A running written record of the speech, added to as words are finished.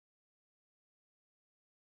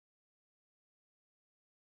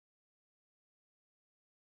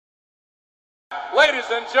ladies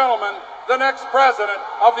and gentlemen, the next president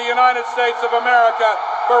of the United States of America,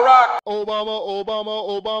 Barack Obama.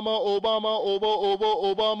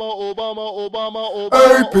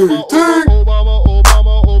 A.P.T.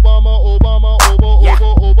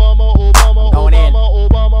 Going in.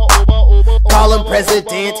 Call him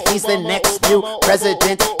president, he's the next new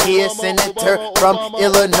president. He is senator from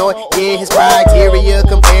Illinois. Yeah, his criteria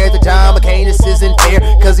compared to John McCain, this isn't fair,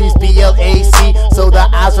 cause he's BLAC, so the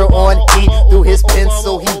eyes are on he. Through his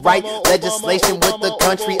pencil he write legislation with the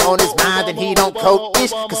country on his mind, and he don't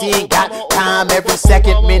code-ish, cause he ain't got time every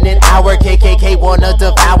second, minute, hour. KKK wanna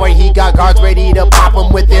devour, he got guards ready to pop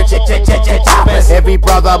him with their choppers. Every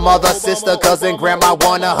brother, mother, sister, cousin, grandma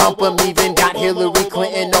wanna hump him. Even got Hillary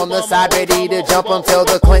Clinton on the side ready to jump him. Tell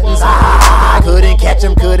the Clintons, couldn't catch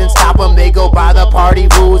him, couldn't stop him. They go by the party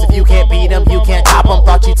rules. If you can't beat him, you can't top him.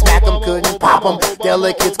 Thought she'd smack him, couldn't pop him.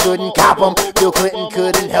 Delegates couldn't cop him. Bill Clinton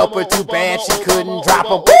couldn't help her, too bad she couldn't drop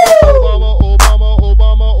him.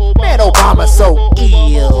 Man, Obama's so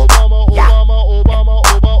ill. Yeah.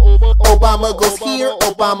 Obama goes here,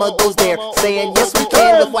 Obama goes there, saying yes we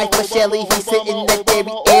can with wife Michelle. He's sitting at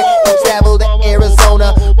every air. He traveled to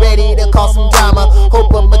Arizona, ready to cause some drama.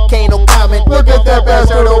 Hope a McCain will comment. Look at that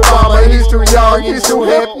bastard Obama, he's too young, he's too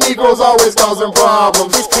hip. Negroes always causing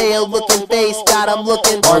problems. His pale looking face got him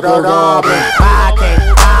looking like a goblin. My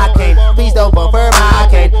cane, please don't vote for my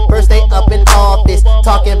cane. First day up in office,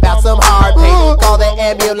 talking about some hard pain. Call the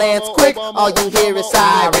ambulance quick, all you hear is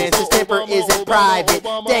sirens. His temper isn't private,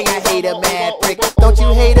 dang I hate a mad prick. Don't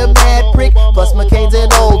you hate a mad prick? Plus McCain's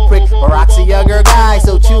an old prick, Barack's a younger guy,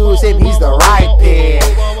 so choose him, he's the right pick.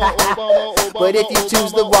 But if you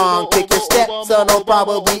choose the wrong pick, your stepson will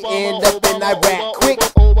probably end up in Iraq quick.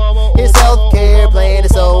 His healthcare plan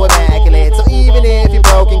is so immaculate, so even if you're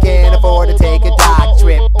broke and can't afford to take a dock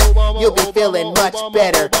trip, you'll be feeling much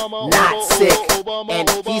better, not sick. And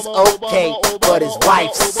he's okay, but his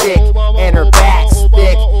wife's sick, and her back's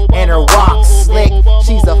thick, and her walk's slick.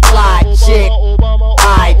 She's a fly chick,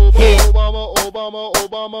 I'd hit.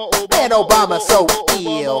 Man, Obama's so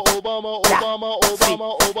ill. See,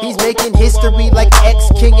 he's making history like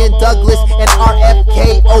ex-King and Douglas and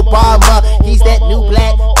RFK Obama. He's that new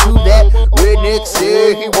black, true that redneck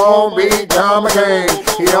said He won't be John McCain.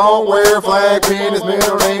 He don't wear a flag pin, his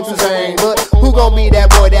middle name's Hussein. But who gon' be that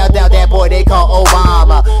boy, that boy they call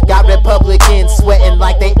Obama? Got Republicans sweating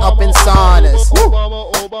like they up in saunas.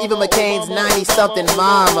 Even McCain's 90-something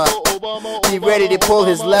mama be ready to pull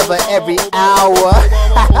his lever every hour.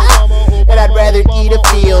 And I'd rather eat a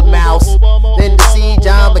field mouse than to see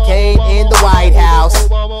John McCain in the White House.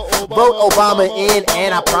 Vote Obama in,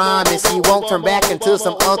 and I promise he won't turn back into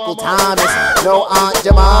some Uncle Thomas. No Aunt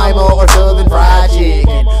Jemima or Southern Fried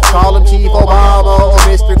Chicken. Call him Chief Obama or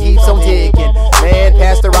Mr. Keeps on Ticking. Man,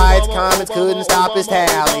 past the riots, comments couldn't stop his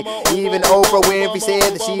tally. Even Oprah Winfrey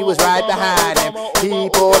said that she was right behind him.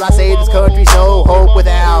 People, I say this country's no hope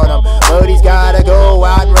without him, but he's gotta go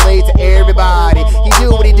out and relate to everybody. He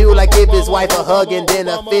do what he do, like give his wife a hug and then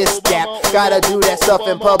a fist tap. Gotta do that stuff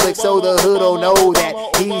in public so the hood'll know that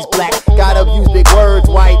he's black. Gotta use big words,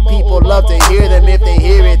 white people love to hear them. If they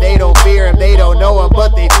hear it, they don't fear him, they don't know him,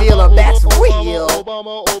 but they feel him, that's real.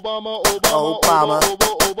 Obama,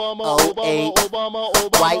 08,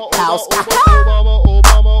 White House.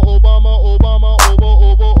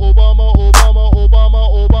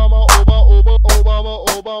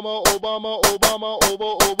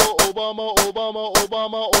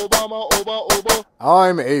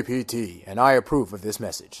 I'm A.P.T, and I approve of this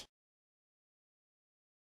message.